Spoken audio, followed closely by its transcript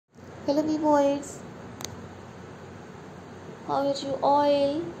Hello viewers, how are you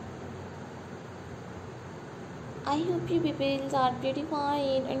all? I hope you people are pretty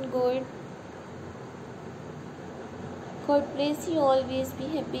fine and good. God bless you, always be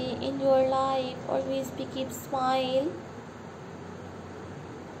happy in your life, always be keep smile.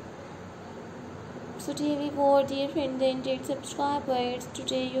 So today we were dear friends and dear subscribers,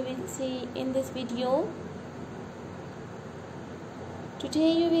 today you will see in this video.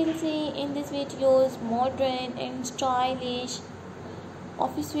 Today you will see in this videos modern and stylish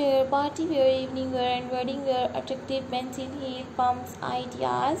office wear, party wear, evening wear and wedding wear attractive pencil heel pumps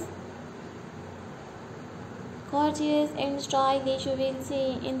ideas. Gorgeous and stylish you will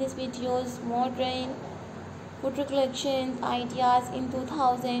see in this videos modern photo collections ideas in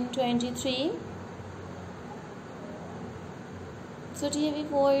 2023. So dear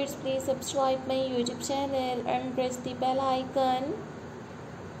viewers, please subscribe my YouTube channel and press the bell icon.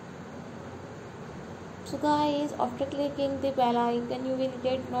 So guys, after clicking the bell icon you will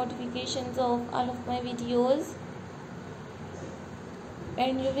get notifications of all of my videos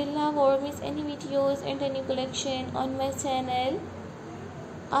and you will never miss any videos and any collection on my channel.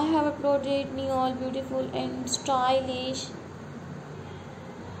 I have uploaded new all beautiful and stylish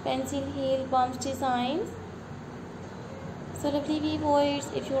pencil heel pumps designs. So lovely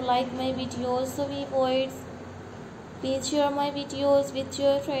viewers, if you like my videos, so viewers, please share my videos with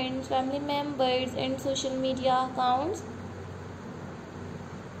your friends, family members and social media accounts.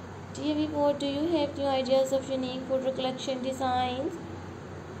 Dear viewers, do you have new ideas of unique photo collection designs?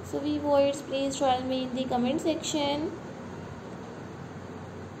 So viewers, please tell me in the comment section.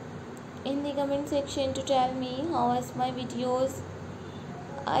 In the comment section to tell me how is my videos.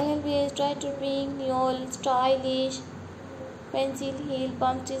 I always try to bring new all stylish pencil heel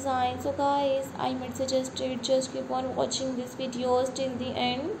pump design. So guys, I might suggest it, just keep on watching these videos till the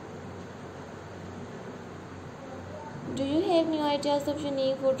end. Do you have new ideas of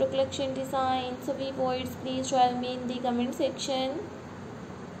unique photo collection design? So viewers, please tell me in the comment section.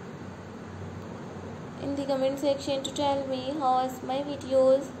 In the comment section to tell me how is my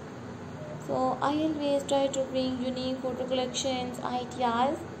videos. So I always try to bring unique photo collections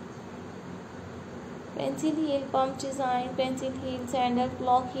ideas. Pencil heel pump design, pencil heel sandals,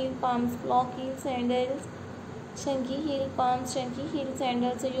 block heel pumps, block heel sandals, chunky heel pumps, chunky heel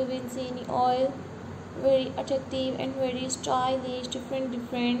sandals. So you will see in all very attractive and very stylish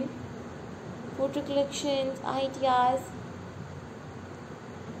different photo collections ideas,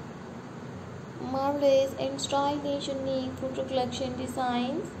 marvelous and stylish unique photo collection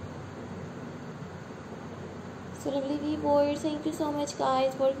designs. So lovely viewers, thank you so much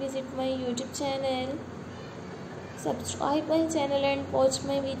guys for visit my YouTube channel. Subscribe my channel and watch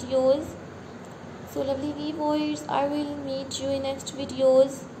my videos. So lovely viewers, I will meet you in next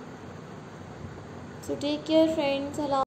videos. So take care friends.